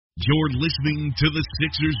You're listening to the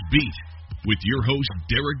Sixers Beat with your host,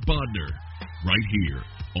 Derek Bodner, right here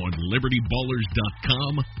on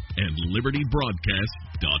LibertyBallers.com and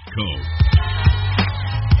LibertyBroadcast.co.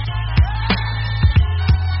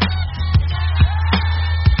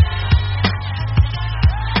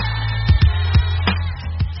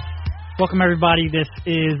 Welcome, everybody. This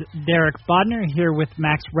is Derek Bodner here with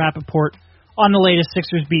Max Rappaport on the latest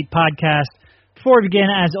Sixers Beat podcast. Before we begin,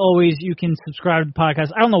 as always, you can subscribe to the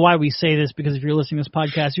podcast. I don't know why we say this, because if you're listening to this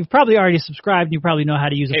podcast, you've probably already subscribed and you probably know how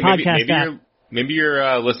to use a podcast app. Maybe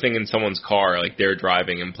you're listening in someone's car, like they're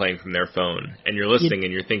driving and playing from their phone, and you're listening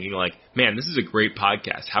and you're thinking like, man, this is a great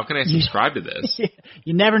podcast. How can I subscribe to this?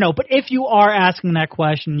 You never know. But if you are asking that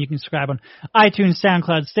question, you can subscribe on iTunes,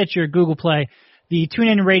 SoundCloud, Stitcher, Google Play, the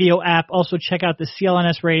TuneIn Radio app. Also check out the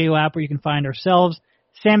CLNS Radio app where you can find ourselves,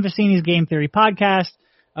 Sam Vecini's Game Theory podcast,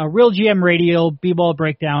 Real GM Radio, B-Ball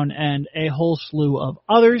Breakdown, and a whole slew of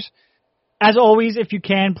others. As always, if you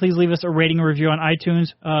can, please leave us a rating and review on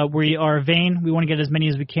iTunes. We are vain. We want to get as many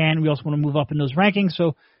as we can. We also want to move up in those rankings,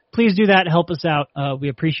 so please do that. Help us out. We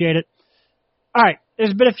appreciate it. All right,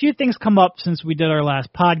 there's been a few things come up since we did our last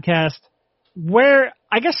podcast, where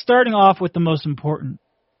I guess starting off with the most important.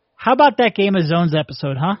 How about that Game of Zones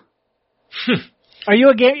episode, huh? Are you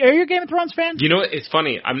a Game of Thrones fan? You know what? It's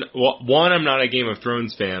funny. I'm not a Game of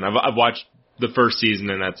Thrones fan. I've watched the first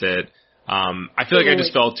season and that's it. I feel like I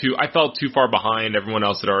fell too far behind. Everyone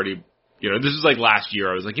else had already, this was like last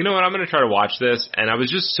year. I was like, you know what? I'm going to try to watch this. And I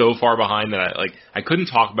was just so far behind that I couldn't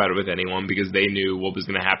talk about it with anyone because they knew what was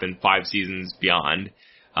going to happen 5 seasons beyond.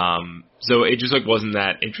 So it just wasn't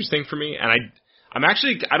that interesting for me. And I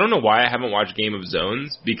don't know why I haven't watched Game of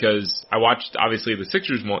Zones, because I watched, obviously, the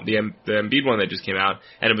Sixers one, the Embiid one that just came out,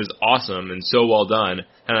 and it was awesome and so well done.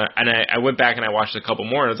 And I went back and I watched a couple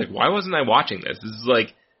more, and I was like, why wasn't I watching this? This is,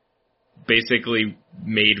 basically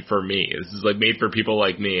made for me. This is, made for people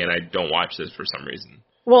like me, and I don't watch this for some reason.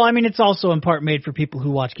 Well, I mean, it's also in part made for people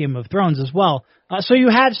who watch Game of Thrones as well. So you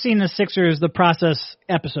have seen the Sixers, The Process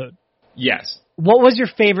episode? Yes. What was your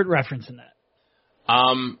favorite reference in that?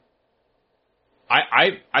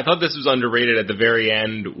 I thought this was underrated at the very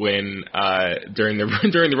end when during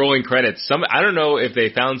the rolling credits. I don't know if they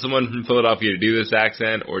found someone from Philadelphia to do this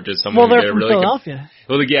accent or just someone who did it really. Philadelphia.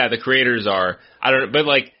 Well, yeah, the creators are. I don't know, but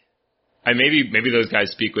maybe those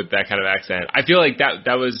guys speak with that kind of accent. I feel like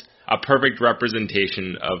that was a perfect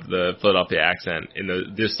representation of the Philadelphia accent in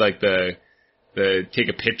the take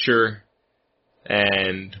a picture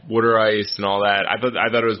and water ice and all that. I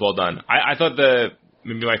thought it was well done. I thought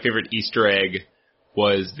maybe my favorite Easter egg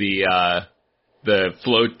was the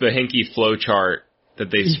Hinkie flow chart that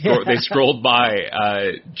they scrolled by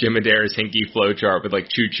Jim Adair's Hinkie flow chart with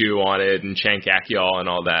Choo Choo on it and Shankakial and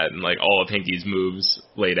all that, and all of Hinkie's moves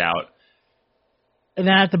laid out. And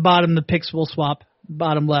then at the bottom, the picks will swap,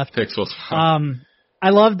 bottom left. Picks will swap.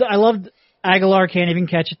 I loved Aguilar can't even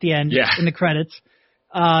catch at the end in the credits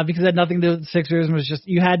because it had nothing to do with the Sixers and was just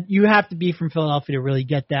you have to be from Philadelphia to really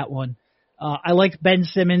get that one. I liked Ben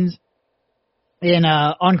Simmons in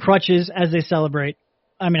on crutches as they celebrate.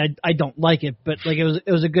 I mean, I don't like it, but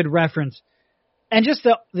it was a good reference. And just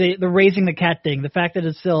the raising the cat thing, the fact that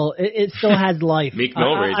it still has life. Meek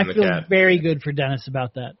Mill raising the cat. I feel very good for Dennis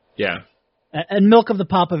about that. Yeah. And Milk of the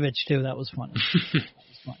Popovich too. That was funny.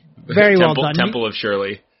 Very well done. Temple of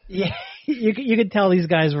Shirley. Yeah, you could tell these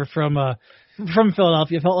guys were from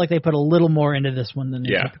Philadelphia. It felt like they put a little more into this one than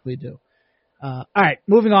they typically do. All right,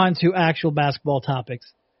 moving on to actual basketball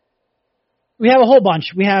topics. We have a whole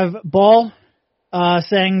bunch. We have Ball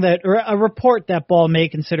saying that, or a report that Ball may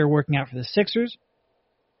consider working out for the Sixers.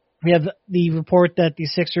 We have the report that the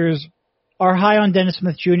Sixers are high on Dennis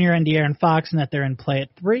Smith Jr. and De'Aaron Fox and that they're in play at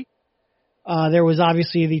 3. There was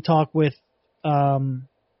obviously the talk with from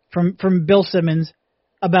Bill Simmons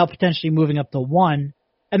about potentially moving up to 1,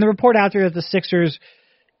 and the report out there that the Sixers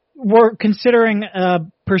were considering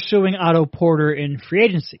pursuing Otto Porter in free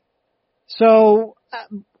agency. So,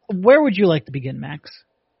 where would you like to begin, Max?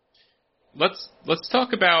 Let's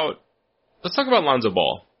talk about Lonzo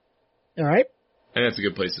Ball. All right. I think that's a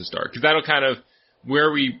good place to start, because that'll kind of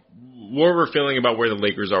where we're feeling about where the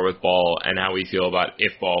Lakers are with Ball and how we feel about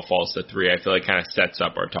if Ball falls to 3. I feel like kind of sets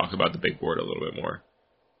up our talk about the big board a little bit more.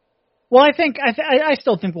 Well, I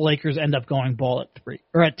still think the Lakers end up going Ball at 3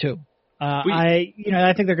 or at 2. I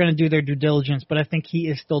think they're going to do their due diligence, but I think he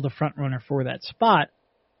is still the front runner for that spot.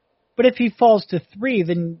 But if he falls to 3,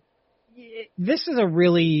 then this is a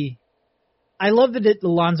really... I love the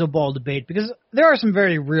Lonzo Ball debate because there are some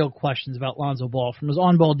very real questions about Lonzo Ball, from his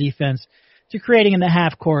on-ball defense to creating in the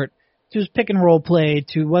half court to his pick-and-roll play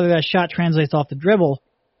to whether that shot translates off the dribble.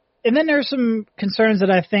 And then there's some concerns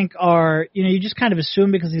that I think are, you just kind of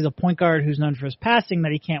assume because he's a point guard who's known for his passing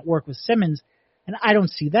that he can't work with Simmons, and I don't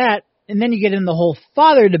see that. And then you get in the whole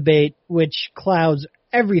father debate, which clouds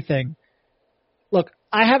everything. Look,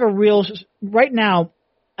 right now,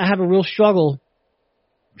 I have a real struggle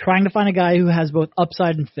trying to find a guy who has both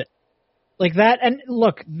upside and fit. Like that, and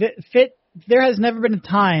look, fit, there has never been a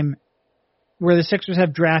time where the Sixers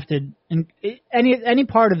have drafted in any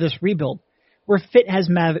part of this rebuild where fit has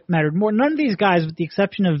mattered more. None of these guys, with the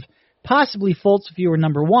exception of possibly Fultz if you were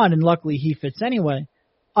number one, and luckily he fits anyway.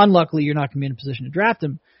 Unluckily, you're not going to be in a position to draft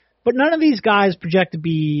him. But none of these guys project to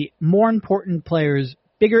be more important players,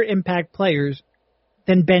 bigger impact players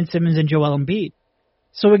than Ben Simmons and Joel Embiid.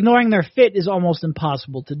 So ignoring their fit is almost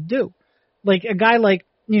impossible to do. Like a guy like,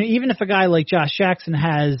 even if a guy like Josh Jackson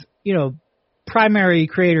has, primary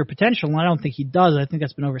creator potential, and I don't think he does, I think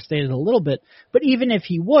that's been overstated a little bit, but even if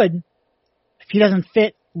he would, if he doesn't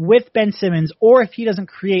fit with Ben Simmons, or if he doesn't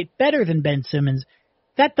create better than Ben Simmons,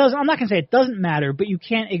 I'm not going to say it doesn't matter, but you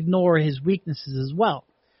can't ignore his weaknesses as well.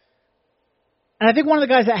 And I think one of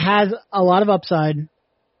the guys that has a lot of upside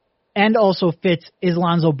and also fits is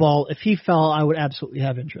Lonzo Ball. If he fell, I would absolutely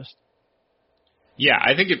have interest. Yeah,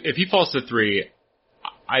 I think if he falls to 3,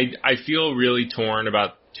 I feel really torn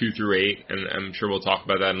about 2 through 8, and I'm sure we'll talk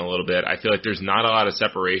about that in a little bit. I feel like there's not a lot of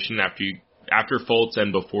separation after Fultz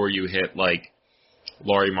and before you hit like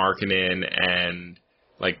Lauri Markkanen and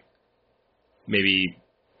like maybe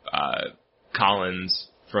Collins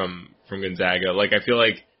from Gonzaga. Like I feel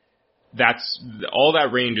like that's all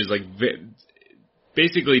that range is like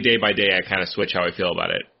basically day by day. I kind of switch how I feel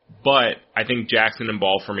about it. But I think Jackson and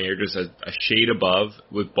Ball for me are just a shade above,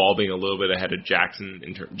 with Ball being a little bit ahead of Jackson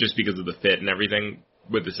just because of the fit and everything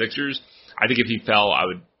with the Sixers. I think if he fell,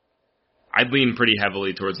 I'd lean pretty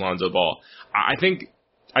heavily towards Lonzo Ball. I think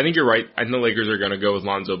you're right. I think the Lakers are going to go with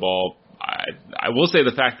Lonzo Ball. I will say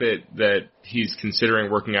the fact that he's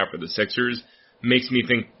considering working out for the Sixers makes me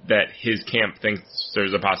think that his camp thinks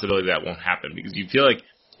there's a possibility that won't happen, because you feel like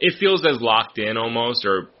it feels as locked in almost,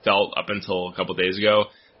 or felt up until a couple days ago,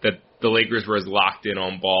 that the Lakers were as locked in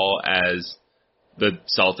on Ball as the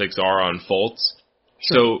Celtics are on Fultz.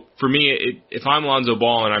 Sure. So for me, if I'm Lonzo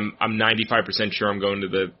Ball and I'm 95% sure I'm going to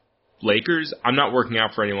the Lakers, I'm not working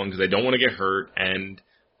out for anyone because I don't want to get hurt. And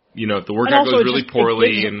if the workout goes really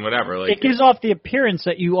poorly and whatever, like it gives off the appearance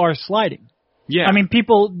that you are sliding. Yeah, I mean,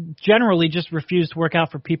 people generally just refuse to work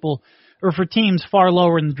out for people or for teams far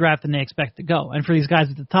lower in the draft than they expect to go. And for these guys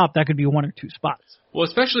at the top, that could be 1 or 2 spots. Well,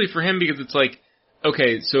 especially for him, because it's like,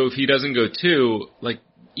 okay, so if he doesn't go 2, like,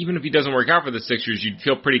 even if he doesn't work out for the Sixers, you'd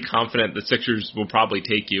feel pretty confident the Sixers will probably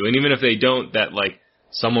take you. And even if they don't, that, like,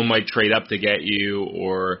 someone might trade up to get you,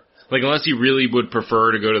 or, like, unless he really would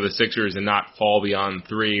prefer to go to the Sixers and not fall beyond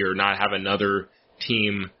 3 or not have another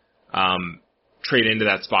team trade into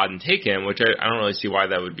that spot and take him, which I don't really see why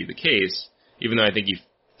that would be the case, even though I think he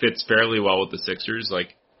fits fairly well with the Sixers.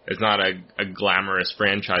 Like, it's not a glamorous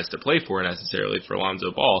franchise to play for necessarily for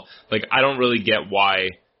Lonzo Ball. Like, I don't really get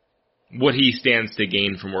what he stands to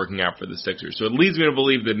gain from working out for the Sixers. So it leads me to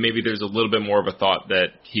believe that maybe there's a little bit more of a thought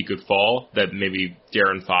that he could fall, that maybe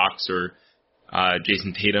De'Aaron Fox or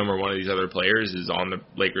Jason Tatum or one of these other players is on the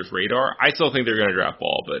Lakers' radar. I still think they're going to draft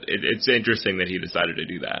Ball, but it's interesting that he decided to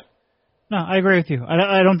do that. No, I agree with you.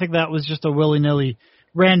 I don't think that was just a willy-nilly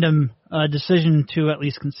random decision to at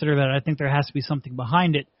least consider that. I think there has to be something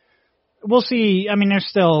behind it. We'll see. I mean, there's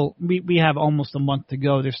still, we have almost a month to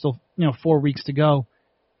go. There's still, 4 weeks to go.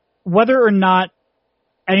 Whether or not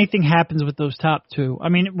anything happens with those top 2. I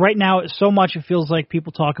mean, right now, so much it feels like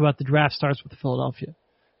people talk about the draft starts with Philadelphia.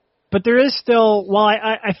 But there is still, while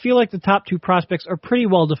I feel like the top 2 prospects are pretty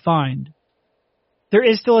well defined, there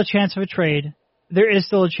is still a chance of a trade. There is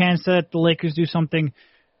still a chance that the Lakers do something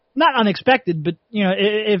not unexpected, but,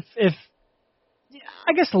 if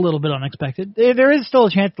I guess a little bit unexpected. There is still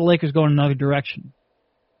a chance the Lakers go in another direction.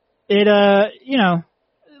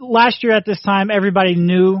 Last year at this time, everybody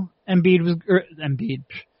knew Simmons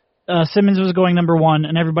was going number 1,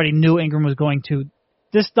 and everybody knew Ingram was going 2.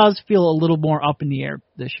 This does feel a little more up in the air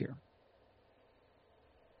this year.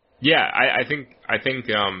 Yeah, I think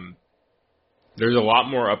there's a lot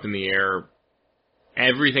more up in the air.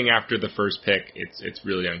 Everything after the first pick, it's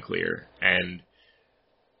really unclear, and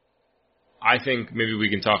I think maybe we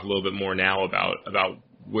can talk a little bit more now about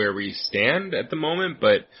where we stand at the moment.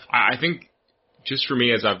 But I think just for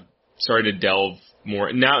me, as I've started to delve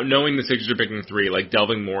more now, knowing the Sixers are picking 3, like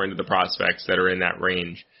delving more into the prospects that are in that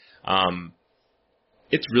range,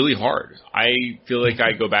 it's really hard. I feel like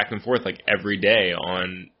I go back and forth like every day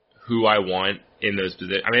on who I want in those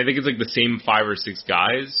positions. I mean, I think it's like the same 5 or 6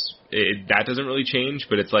 guys. That doesn't really change,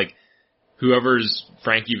 but it's like whoever's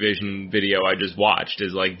Frankie Vision video I just watched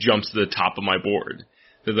is like jumps to the top of my board.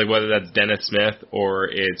 So like whether that's Dennis Smith or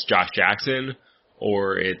it's Josh Jackson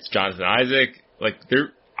or it's Jonathan Isaac, like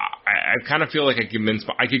I kind of feel like I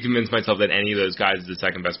could convince myself that any of those guys is the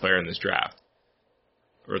second best player in this draft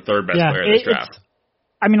or third best player in this draft.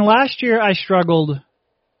 I mean, last year I struggled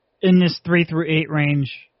in this 3 through 8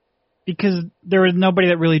 range because there was nobody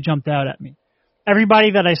that really jumped out at me.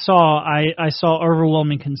 Everybody that I saw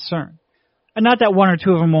overwhelming concern. And not that 1 or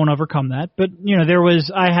 2 of them won't overcome that, but, you know,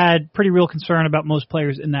 I had pretty real concern about most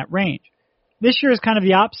players in that range. This year is kind of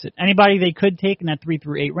the opposite. Anybody they could take in that 3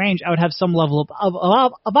 through 8 range, I would have some level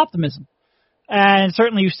of optimism. And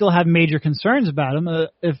certainly you still have major concerns about them.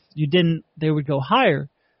 If you didn't, they would go higher.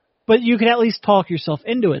 But you could at least talk yourself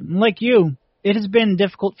into it. And like you, it has been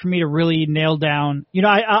difficult for me to really nail down. You know,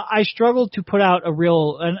 I struggle to put out a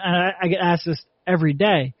real, and I get asked this every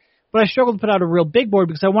day, but I struggle to put out a real big board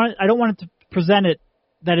because I don't want it to present it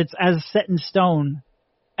that it's as set in stone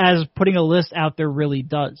as putting a list out there really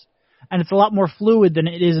does. And it's a lot more fluid than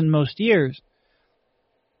it is in most years.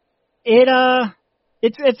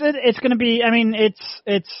 It's going to be, I mean,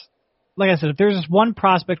 it's like I said, if there's this one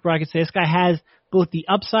prospect where I could say this guy has both the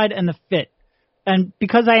upside and the fit, and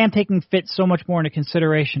because I am taking fit so much more into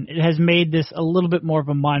consideration, it has made this a little bit more of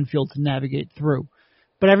a minefield to navigate through.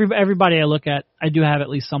 But everybody I look at, I do have at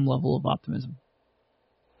least some level of optimism.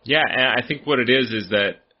 Yeah, and I think what it is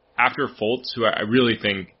that after Fultz, who I really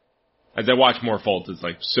think, as I watch more Fultz, it's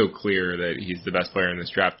like so clear that he's the best player in this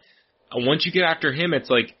draft. Once you get after him, it's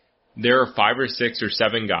like there are 5 or 6 or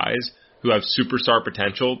 7 guys who have superstar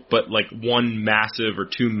potential, but like 1 massive or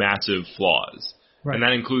 2 massive flaws. Right. And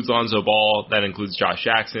that includes Lonzo Ball, that includes Josh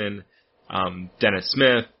Jackson, Dennis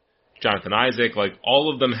Smith, Jonathan Isaac. Like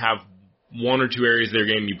all of them have 1 or 2 areas of their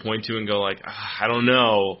game you point to and go like, I don't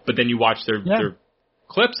know. But then you watch their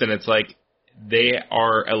clips and it's like they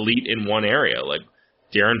are elite in one area. Like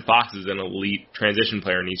De'Aaron Fox is an elite transition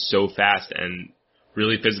player and he's so fast and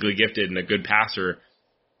really physically gifted and a good passer.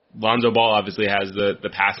 Lonzo Ball obviously has the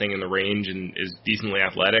passing and the range and is decently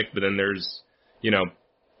athletic, but then there's, you know,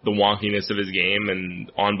 the wonkiness of his game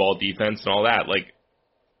and on-ball defense and all that. Like,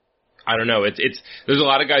 I don't know. It's there's a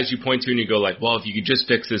lot of guys you point to and you go like, well, if you could just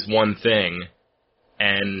fix this one thing,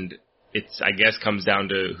 and it's, I guess, comes down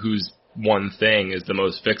to whose one thing is the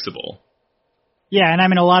most fixable. Yeah, and I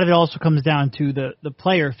mean, a lot of it also comes down to the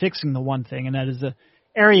player fixing the one thing, and that is the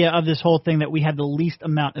area of this whole thing that we have the least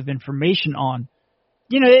amount of information on.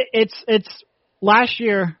 You know, it's last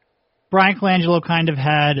year, Brian Colangelo kind of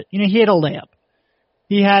had, you know, he had a layup.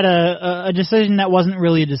 He had a decision that wasn't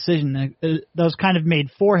really a decision that was kind of made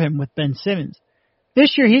for him with Ben Simmons.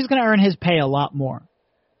 This year, he's going to earn his pay a lot more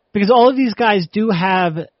because all of these guys do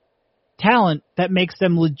have talent that makes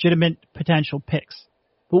them legitimate potential picks.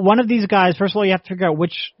 But one of these guys, first of all, you have to figure out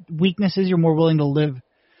which weaknesses you're more willing to live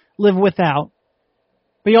without.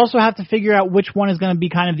 But you also have to figure out which one is going to be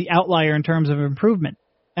kind of the outlier in terms of improvement.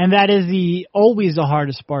 And that is always the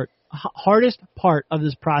hardest part of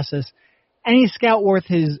this process. Any scout worth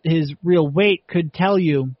his real weight could tell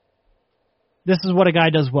you this is what a guy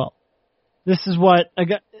does well. This is what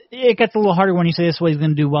it gets a little harder when you say this is what he's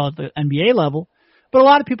going to do well at the NBA level, but a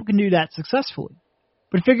lot of people can do that successfully.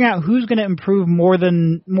 But figuring out who's going to improve more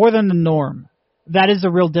than the norm, that is a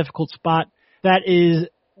real difficult spot. That is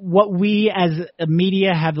what we as a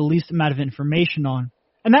media have the least amount of information on,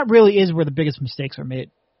 and that really is where the biggest mistakes are made.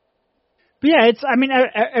 But yeah,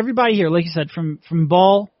 everybody here, like you said, from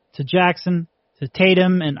Ball to Jackson, to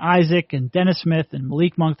Tatum and Isaac and Dennis Smith and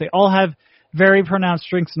Malik Monk, they all have very pronounced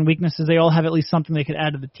strengths and weaknesses. They all have at least something they could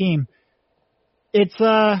add to the team. It's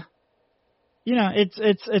such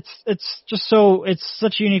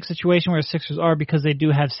a unique situation where the Sixers are because they do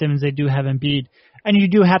have Simmons, they do have Embiid, and you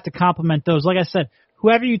do have to complement those. Like I said,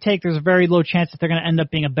 whoever you take, there's a very low chance that they're going to end up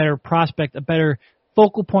being a better prospect, a better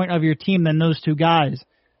focal point of your team than those 2 guys.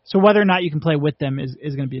 So whether or not you can play with them is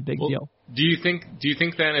going to be a big deal. Do you think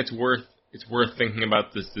then it's worth thinking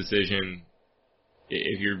about this decision,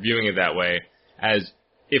 if you're viewing it that way, as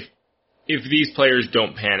if these players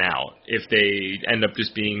don't pan out, if they end up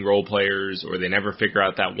just being role players or they never figure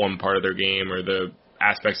out that one part of their game or the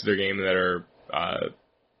aspects of their game that are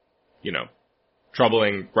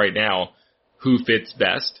troubling right now, who fits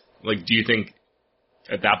best? Like, do you think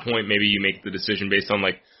at that point maybe you make the decision based on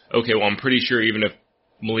like, okay, well, I'm pretty sure even if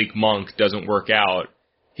Malik Monk doesn't work out,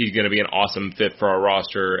 he's going to be an awesome fit for our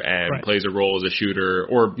roster and plays a role as a shooter.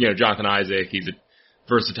 Or, you know, Jonathan Isaac, he's a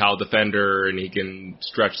versatile defender and he can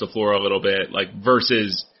stretch the floor a little bit. Like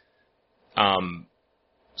versus,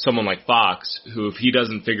 someone like Fox, who if he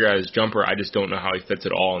doesn't figure out his jumper, I just don't know how he fits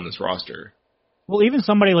at all in this roster. Well, even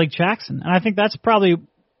somebody like Jackson, and I think that's probably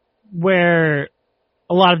where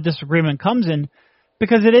a lot of disagreement comes in,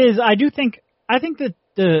 because I think that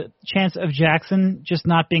the chance of Jackson just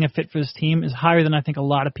not being a fit for this team is higher than I think a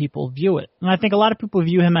lot of people view it. And I think a lot of people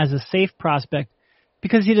view him as a safe prospect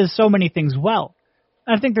because he does so many things well.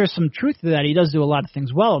 And I think there's some truth to that. He does do a lot of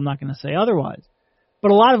things well. I'm not going to say otherwise.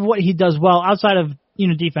 But a lot of what he does well outside of,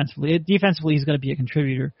 defensively he's going to be a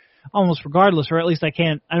contributor almost regardless, or at least I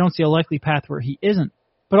don't see a likely path where he isn't.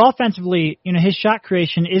 But offensively, his shot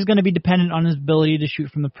creation is going to be dependent on his ability to shoot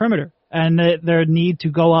from the perimeter and their need to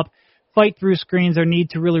go up, fight through screens, their need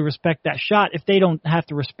to really respect that shot. If they don't have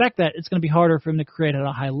to respect that, it's going to be harder for him to create at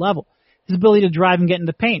a high level. His ability to drive and get in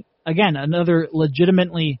the paint, again, another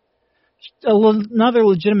legitimate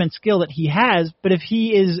skill that he has, but if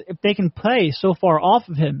they can play so far off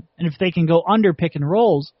of him, and if they can go under pick and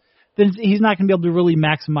rolls, then he's not going to be able to really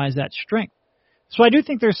maximize that strength. So I do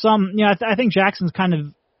think there's some, I think Jackson's kind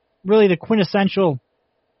of really the quintessential,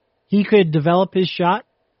 he could develop his shot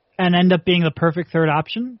and end up being the perfect third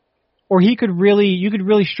option, or you could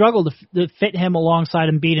really struggle to fit him alongside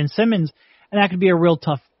Embiid and Simmons, and that could be a real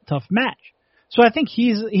tough match. So I think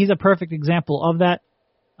he's a perfect example of that.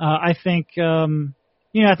 I think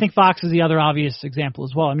Fox is the other obvious example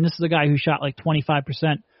as well. I mean, this is a guy who shot like 25%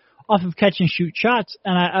 off of catch and shoot shots,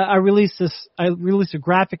 and I released a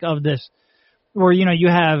graphic of this where, you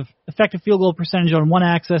have effective field goal percentage on one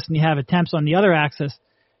axis and you have attempts on the other axis.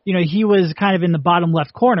 He was kind of in the bottom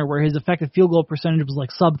left corner where his effective field goal percentage was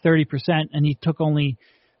like sub 30%, and he took only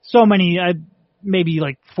so many, maybe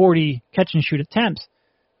like 40 catch and shoot attempts.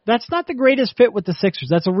 That's not the greatest fit with the Sixers.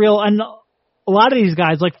 That's and a lot of these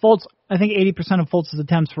guys, like Fultz, I think 80% of Fultz's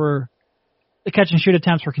the catch and shoot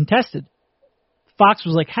attempts were contested. Fox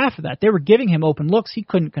was like half of that. They were giving him open looks. He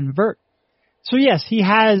couldn't convert. So yes,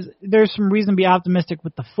 there's some reason to be optimistic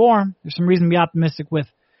with the form. There's some reason to be optimistic with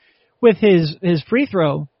his free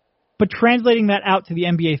throw, but translating that out to the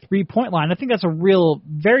NBA 3-point line, I think that's a real,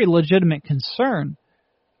 very legitimate concern.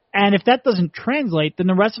 And if that doesn't translate, then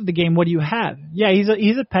the rest of the game, what do you have? Yeah,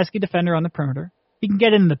 he's a pesky defender on the perimeter. He can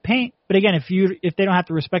get in the paint, but again, if they don't have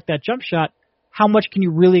to respect that jump shot, how much can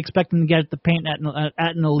you really expect him to get at the paint at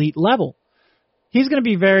an elite level? He's going to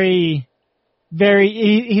be very,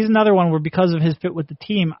 very. He's another one where because of his fit with the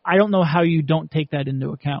team, I don't know how you don't take that into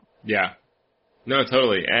account. Yeah, no,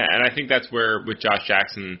 totally, and I think that's where with Josh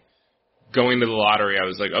Jackson going to the lottery, I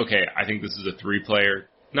was like, okay, I think this is a 3-player.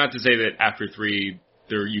 Not to say that after 3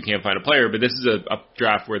 you can't find a player, but this is a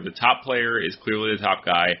draft where the top player is clearly the top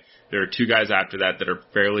guy. There are 2 guys after that are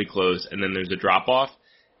fairly close, and then there's a drop-off.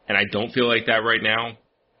 And I don't feel like that right now,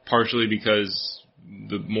 partially because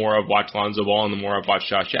the more I've watched Lonzo Ball and the more I've watched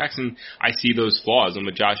Josh Jackson, I see those flaws. And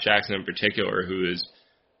with Josh Jackson in particular, who has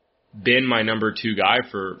been my number 2 guy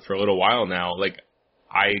for a little while now, like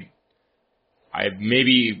I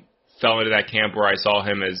maybe fell into that camp where I saw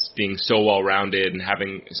him as being so well-rounded and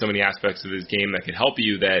having so many aspects of his game that could help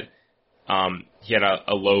you that he had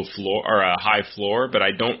a low floor or a high floor, but I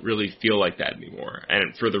don't really feel like that anymore,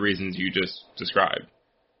 and for the reasons you just described.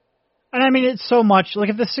 And I mean, it's so much like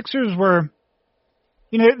if the Sixers were,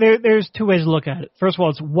 there's 2 ways to look at it. First of all,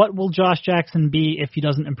 it's what will Josh Jackson be if he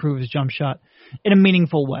doesn't improve his jump shot in a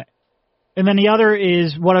meaningful way, and then the other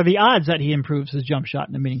is what are the odds that he improves his jump shot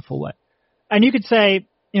in a meaningful way. And you could say,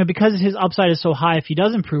 because his upside is so high, if he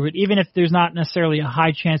does improve it, even if there's not necessarily a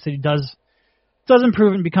high chance that he does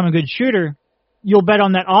improve and become a good shooter, you'll bet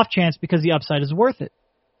on that off chance because the upside is worth it.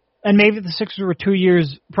 And maybe if the Sixers were 2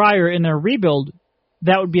 years prior in their rebuild,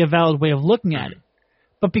 that would be a valid way of looking at it.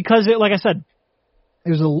 But because, like I said,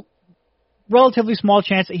 there's a relatively small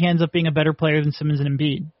chance that he ends up being a better player than Simmons and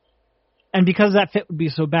Embiid. And because that fit would be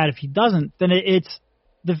so bad if he doesn't, then it's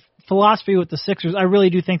the philosophy with the Sixers. I really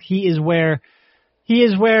do think he is where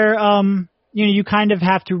you kind of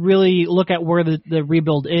have to really look at where the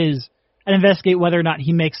rebuild is and investigate whether or not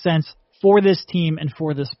he makes sense for this team and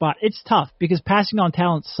for this spot. It's tough because passing on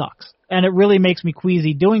talent sucks, and it really makes me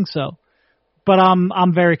queasy doing so. But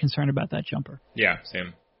I'm very concerned about that jumper. Yeah,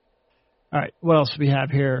 same. All right, what else do we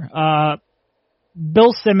have here?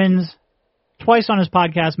 Bill Simmons, twice on his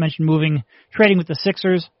podcast, mentioned trading with the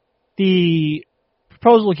Sixers. The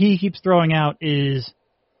proposal he keeps throwing out is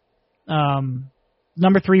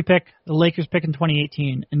number 3 pick, the Lakers pick in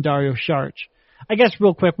 2018, and Dario Saric. I guess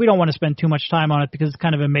real quick, we don't want to spend too much time on it because it's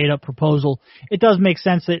kind of a made-up proposal. It does make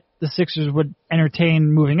sense that the Sixers would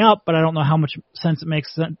entertain moving up, but I don't know how much sense it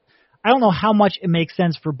makes sense. I don't know how much it makes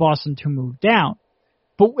sense for Boston to move down.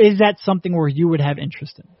 But is that something where you would have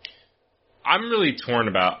interest in? I'm really torn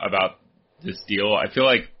about this deal. I feel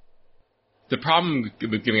like the problem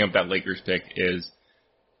with giving up that Lakers pick is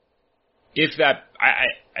if that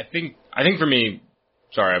I think for me,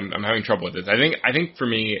 sorry, I'm having trouble with this. I think for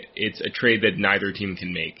me it's a trade that neither team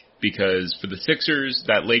can make, because for the Sixers,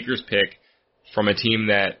 that Lakers pick from a team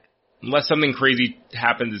that, unless something crazy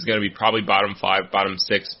happens, is going to be probably bottom 5, bottom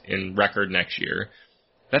 6 in record next year.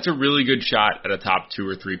 That's a really good shot at a top 2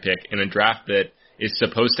 or 3 pick in a draft that is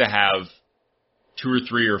supposed to have 2 or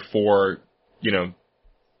 3 or 4,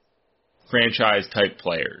 franchise type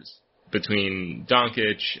players between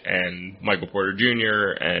Doncic and Michael Porter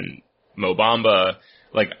Jr. and Mo Bamba.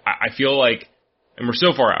 Like, I feel like, and we're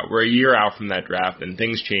so far out, we're a year out from that draft, and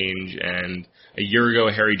things change, and a year ago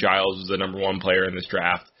Harry Giles was the number 1 player in this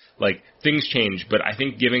draft. Like, things change, but I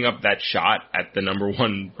think giving up that shot at the number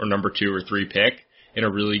 1 or number 2 or 3 pick in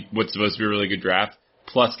what's supposed to be a really good draft,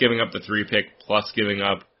 plus giving up the 3 pick, plus giving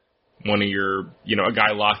up one of your, a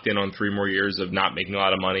guy locked in on 3 more years of not making a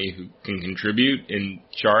lot of money who can contribute in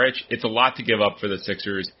Saric, it's a lot to give up for the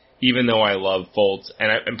Sixers, even though I love Fultz.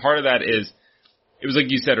 And part of that is, it was like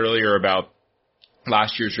you said earlier about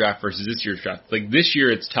last year's draft versus this year's draft. Like, this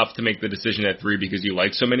year it's tough to make the decision at 3 because you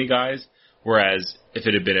like so many guys, whereas if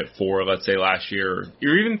it had been at 4, let's say last year,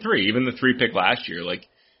 or even 3, even the 3 pick last year, like,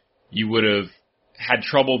 you would have had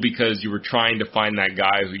trouble because you were trying to find that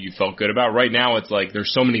guy who you felt good about. Right now it's like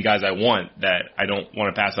there's so many guys I want that I don't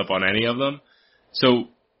want to pass up on any of them. So,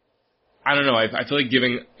 I don't know, I feel like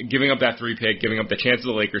giving up that 3 pick, giving up the chance of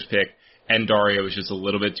the Lakers pick, and Dario is just a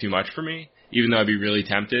little bit too much for me, even though I'd be really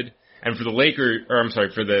tempted. And for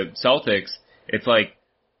the for the Celtics, it's like,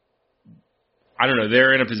 I don't know,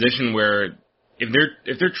 they're in a position where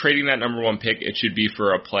if they're trading that number 1 pick, it should be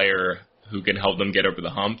for a player who can help them get over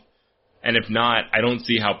the hump. And if not, I don't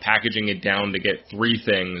see how packaging it down to get 3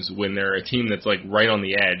 things when they're a team that's like right on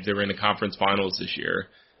the edge. They were in the conference finals this year,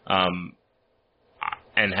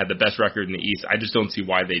 and had the best record in the East. I just don't see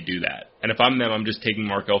why they do that. And if I'm them, I'm just taking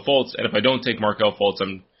Markelle Fultz. And if I don't take Markelle Fultz,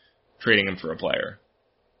 I'm trading him for a player.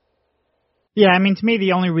 Yeah, I mean, to me,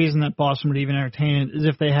 the only reason that Boston would even entertain it is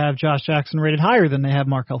if they have Josh Jackson rated higher than they have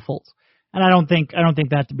Markelle Fultz. And I don't think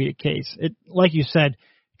that to be the case. It, like you said,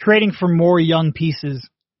 trading for more young pieces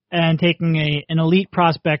and taking an elite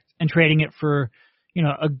prospect and trading it for,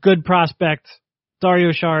 a good prospect,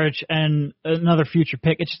 Dario Saric, and another future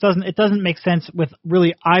pick. It doesn't make sense with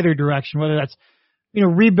really either direction, whether that's,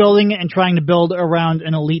 rebuilding and trying to build around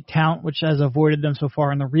an elite talent, which has avoided them so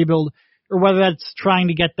far in the rebuild, or whether that's trying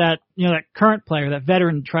to get that, that current player, that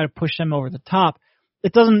veteran, to try to push them over the top.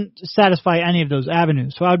 It doesn't satisfy any of those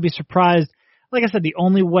avenues. So I would be surprised. Like I said, the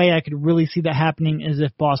only way I could really see that happening is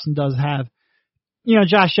if Boston does have,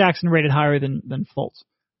 Josh Jackson rated higher than Fultz.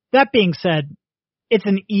 That being said, it's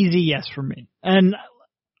an easy yes for me. And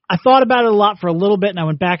I thought about it a lot for a little bit, and I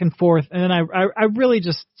went back and forth, and then I really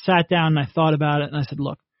just sat down and I thought about it, and I said,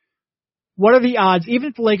 look, what are the odds, even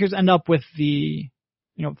if the Lakers end up with the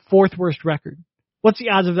 4th worst record, what's the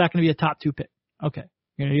odds of that going to be a top 2 pick? Okay.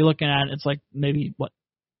 You're looking at it, it's like maybe,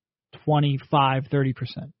 25, 30%.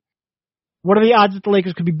 What are the odds that the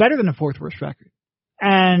Lakers could be better than a 4th worst record?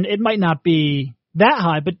 And it might not be that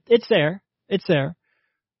high, but it's there. It's there.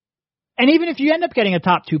 And even if you end up getting a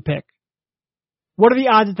top 2 pick, what are the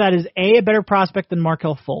odds that is A, a better prospect than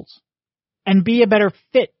Markelle Fultz, and B, a better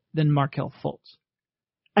fit than Markelle Fultz?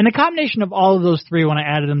 And the combination of all of those 3, when I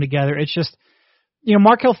added them together, it's just,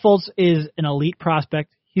 Markelle Fultz is an elite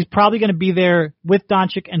prospect. He's probably going to be there with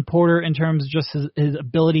Doncic and Porter in terms of just his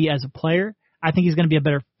ability as a player. I think he's going to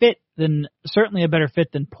be certainly a better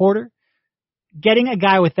fit than Porter. Getting a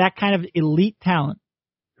guy with that kind of elite talent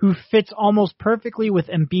who fits almost perfectly with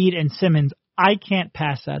Embiid and Simmons, I can't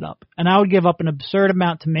pass that up. And I would give up an absurd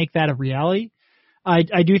amount to make that a reality.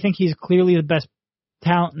 I do think he's clearly the best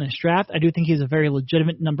talent in this draft. I do think he's a very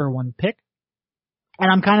legitimate number 1 pick. And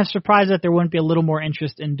I'm kind of surprised that there wouldn't be a little more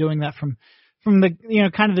interest in doing that from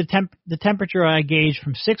the, kind of the temperature I gauge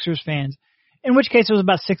from Sixers fans, in which case it was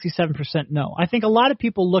about 67% no. I think a lot of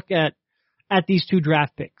people look at these 2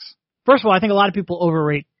 draft picks. First of all, I think a lot of people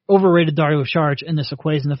overrated Dario Saric in this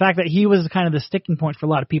equation. The fact that he was kind of the sticking point for a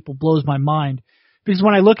lot of people blows my mind. Because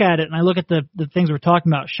when I look at it and I look at the things we're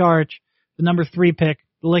talking about, Saric, the number 3 pick,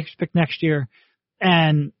 the Lakers pick next year,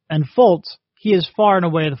 and Fultz, he is far and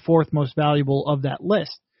away the 4th most valuable of that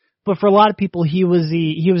list. But for a lot of people, he was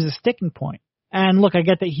the sticking point. And look, I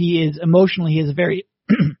get that he is a very,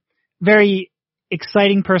 very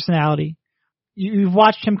exciting personality. You've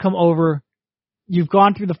watched him come over. You've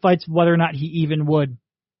gone through the fights of whether or not he even would.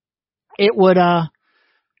 It would,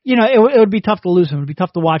 it would be tough to lose him. It would be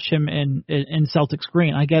tough to watch him in Celtics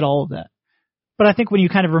green. I get all of that. But I think when you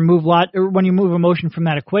kind of move emotion from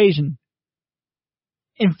that equation,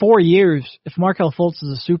 in 4 years, if Markelle Fultz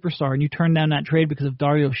is a superstar and you turn down that trade because of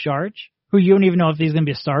Dario Saric, who you don't even know if he's going to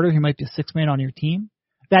be a starter, he might be a sixth man on your team,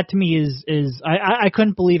 that to me I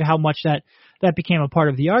couldn't believe how much that became a part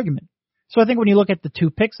of the argument. So I think when you look at the 2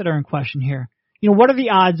 picks that are in question here, what are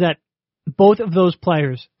the odds that both of those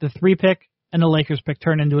players, the 3 pick and the Lakers pick,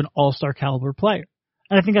 turn into an all-star caliber player?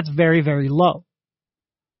 And I think that's very, very low.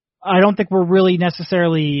 I don't think we're really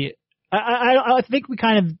necessarily, I think we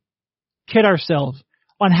kind of kid ourselves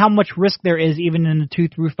on how much risk there is even in the 2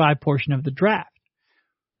 through 5 portion of the draft.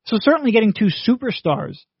 So certainly getting 2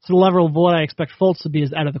 superstars to the level of what I expect Fultz to be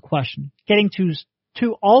is out of the question. Getting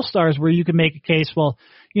 2 all-stars where you can make a case, well,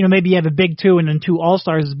 maybe you have a big 2 and then 2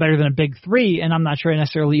 all-stars is better than a big 3, and I'm not sure I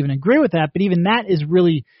necessarily even agree with that, but even that is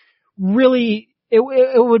really, really, it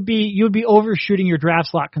would be, you would be overshooting your draft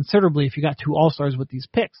slot considerably if you got 2 all-stars with these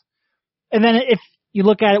picks. And then if you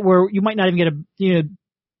look at it where you might not even get a,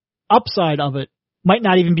 upside of it, might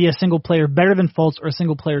not even be a single player better than Fultz or a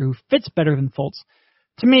single player who fits better than Fultz.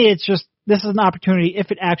 To me, it's just, this is an opportunity.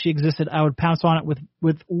 If it actually existed, I would pounce on it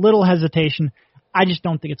with little hesitation. I just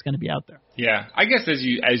don't think it's going to be out there. Yeah, I guess as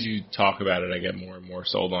you talk about it, I get more and more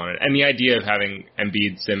sold on it. And the idea of having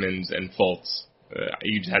Embiid, Simmons, and Fultz,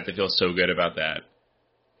 you just have to feel so good about that.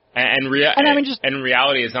 And in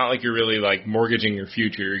reality, it's not like you're really like mortgaging your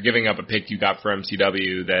future. You're giving up a pick you got for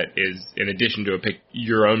MCW that is in addition to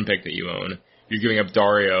your own pick that you own. You're giving up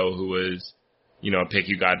Dario, who was, a pick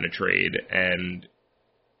you got in a trade, and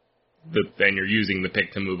then you're using the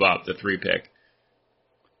pick to move up, the 3 pick.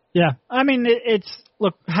 Yeah, I mean,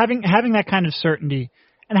 look, having that kind of certainty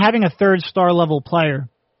and having a 3rd star level player,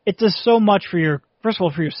 it does so much for your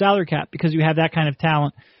salary cap because you have that kind of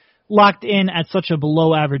talent locked in at such a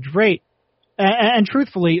below average rate. And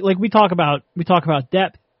truthfully, like we talk about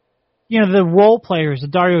depth. The role players, the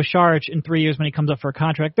Dario Saric in 3 years when he comes up for a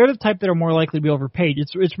contract, they're the type that are more likely to be overpaid.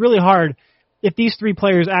 It's really hard if these 3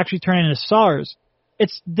 players actually turn into stars.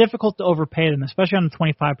 It's difficult to overpay them, especially on the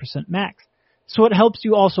 25% max. So it helps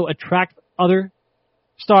you also attract other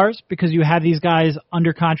stars because you have these guys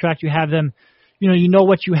under contract. You have them, you know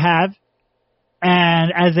what you have.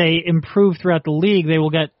 And as they improve throughout the league, they will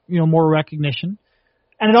get, more recognition.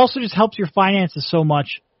 And it also just helps your finances so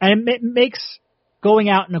much. And it makes going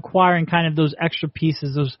out and acquiring kind of those extra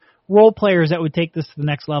pieces, those role players that would take this to the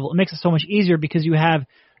next level. It makes it so much easier because you have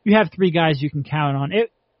 3 guys you can count on.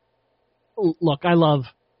 Look, I love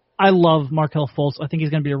Markelle Fultz. I think he's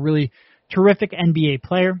going to be a really terrific NBA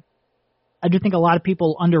player. I do think a lot of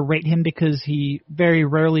people underrate him because he very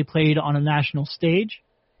rarely played on a national stage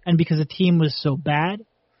and because the team was so bad.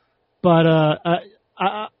 But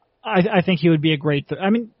I think he would be a great. I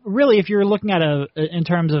mean, really, if you're looking at in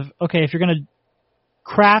terms of if you're going to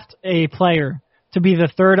craft a player to be the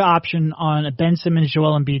 3rd option on a Ben Simmons,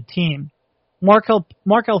 Joel Embiid team, Markelle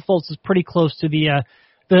Fultz is pretty close to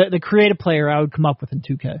the creative player I would come up with in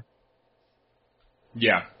 2K.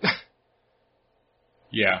 Yeah.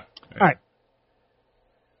 Yeah. All right.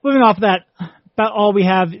 Moving off that, about all we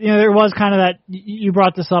have. There was kind of that. You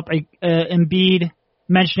brought this up. Embiid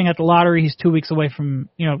mentioning at the lottery he's 2 weeks away from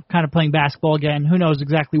kind of playing basketball again. Who knows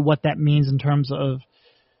exactly what that means in terms of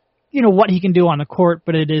what he can do on the court,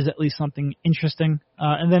 but it is at least something interesting.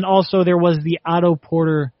 And then also there was the Otto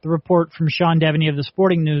Porter, the report from Sean Devaney of the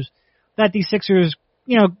Sporting News that the Sixers,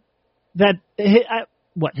 that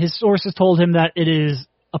his sources told him that it is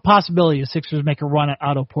a possibility the Sixers make a run at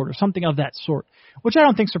Otto Porter, something of that sort, which I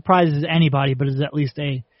don't think surprises anybody, but is at least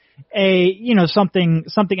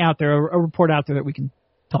something out there, a report out there that we can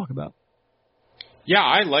talk about. Yeah,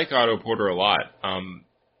 I like Otto Porter a lot.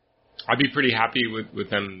 I'd be pretty happy with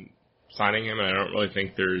them signing him, and I don't really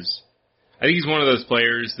think I think he's one of those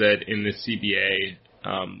players that in the CBA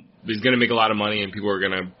is going to make a lot of money and people are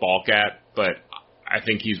going to balk at, but I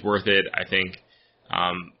think he's worth it. I think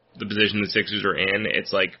the position the Sixers are in,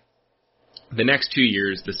 it's like the next 2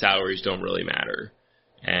 years, the salaries don't really matter.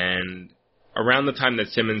 And around the time that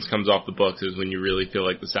Simmons comes off the books is when you really feel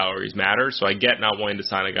like the salaries matter. So I get not wanting to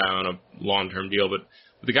sign a guy on a long-term deal, but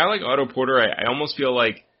with a guy like Otto Porter, I almost feel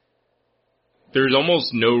like there's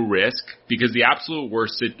almost no risk because the absolute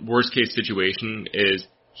worst case situation is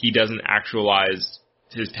he doesn't actualize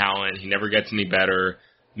his talent. He never gets any better.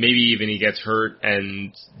 Maybe even he gets hurt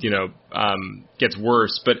and, gets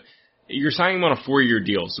worse. But you're signing him on a 4-year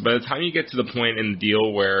deal. So by the time you get to the point in the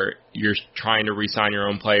deal where you're trying to re-sign your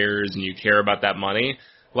own players and you care about that money,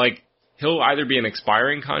 like he'll either be an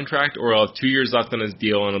expiring contract or he'll have 2 years left on his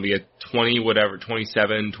deal and it'll be a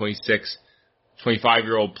 27, 26,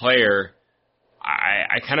 25-year-old player.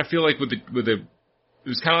 I kind of feel like with a it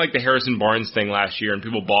was kind of like the Harrison Barnes thing last year, and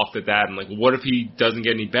people balked at that, and like, what if he doesn't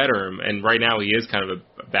get any better? And right now he is kind of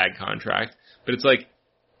a bad contract. But it's like,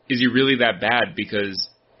 is he really that bad? Because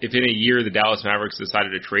if in a year the Dallas Mavericks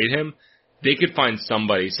decided to trade him, they could find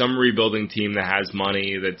somebody, some rebuilding team that has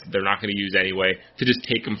money that they're not going to use anyway, to just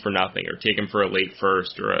take him for nothing, or take him for a late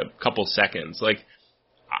first or a couple seconds. Like,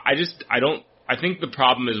 I think the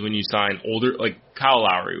problem is when you sign older, like Kyle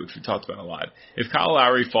Lowry, which we talked about a lot. If Kyle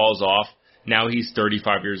Lowry falls off, now he's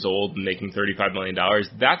 35 years old and making $35 million.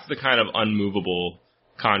 That's the kind of unmovable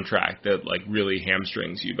contract that like really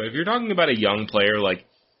hamstrings you. But if you're talking about a young player, like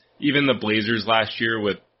even the Blazers last year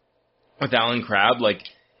with Allen Crabbe, like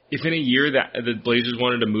if in a year that the Blazers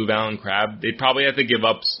wanted to move Allen Crabbe, they'd probably have to give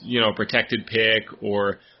up, a protected pick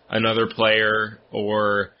or another player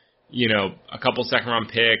or, a couple second-round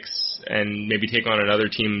picks and maybe take on another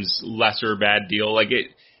team's lesser bad deal.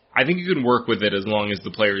 I think you can work with it as long as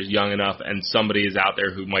the player is young enough and somebody is out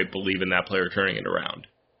there who might believe in that player turning it around.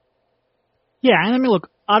 Yeah, and I mean, look,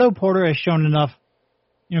 Otto Porter has shown enough,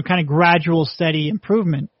 kind of gradual, steady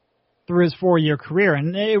improvement through his 4-year career,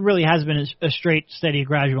 and it really has been a straight, steady,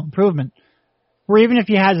 gradual improvement. Where even if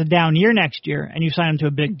he has a down year next year and you sign him to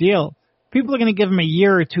a big deal, people are going to give him a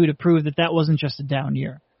year or two to prove that wasn't just a down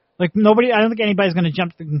year. I don't think anybody's going to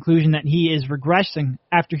jump to the conclusion that he is regressing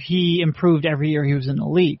after he improved every year he was in the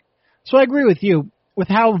league. So I agree with you, with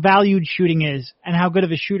how valued shooting is and how good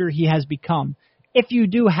of a shooter he has become. If you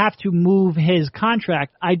do have to move his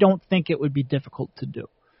contract, I don't think it would be difficult to do.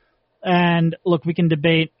 And look, we can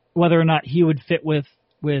debate whether or not he would fit with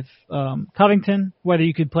Covington, whether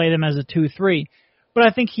you could play them as a 2-3. But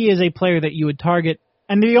I think he is a player that you would target.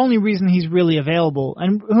 And the only reason he's really available,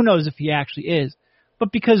 and who knows if he actually is,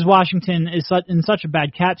 but because Washington is in such a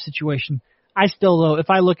bad cap situation, I still, though, if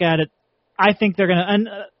I look at it, I think they're going to, and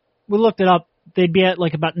we looked it up, they'd be at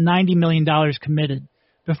like about $90 million committed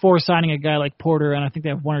before signing a guy like Porter, and I think they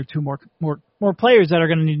have one or two more players that are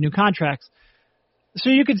going to need new contracts. So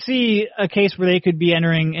you could see a case where they could be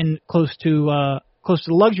entering in close to the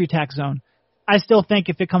luxury tax zone. I still think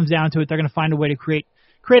if it comes down to it, they're going to find a way to create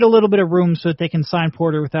a little bit of room so that they can sign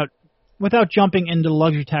Porter without jumping into the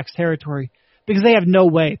luxury tax territory, because they have no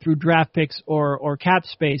way through draft picks or cap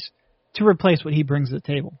space to replace what he brings to the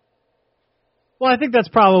table. Well, I think that's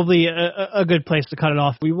probably a good place to cut it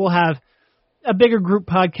off. We will have a bigger group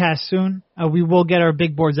podcast soon. We will get our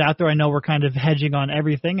big boards out there. I know we're kind of hedging on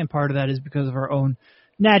everything, and part of that is because of our own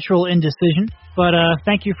natural indecision. But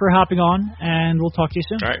thank you for hopping on, and we'll talk to you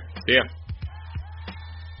soon. All right. See ya.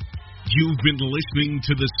 You've been listening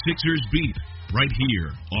to the Sixers Beat right here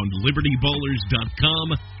on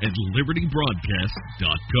LibertyBallers.com and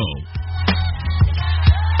LibertyBroadcast.co.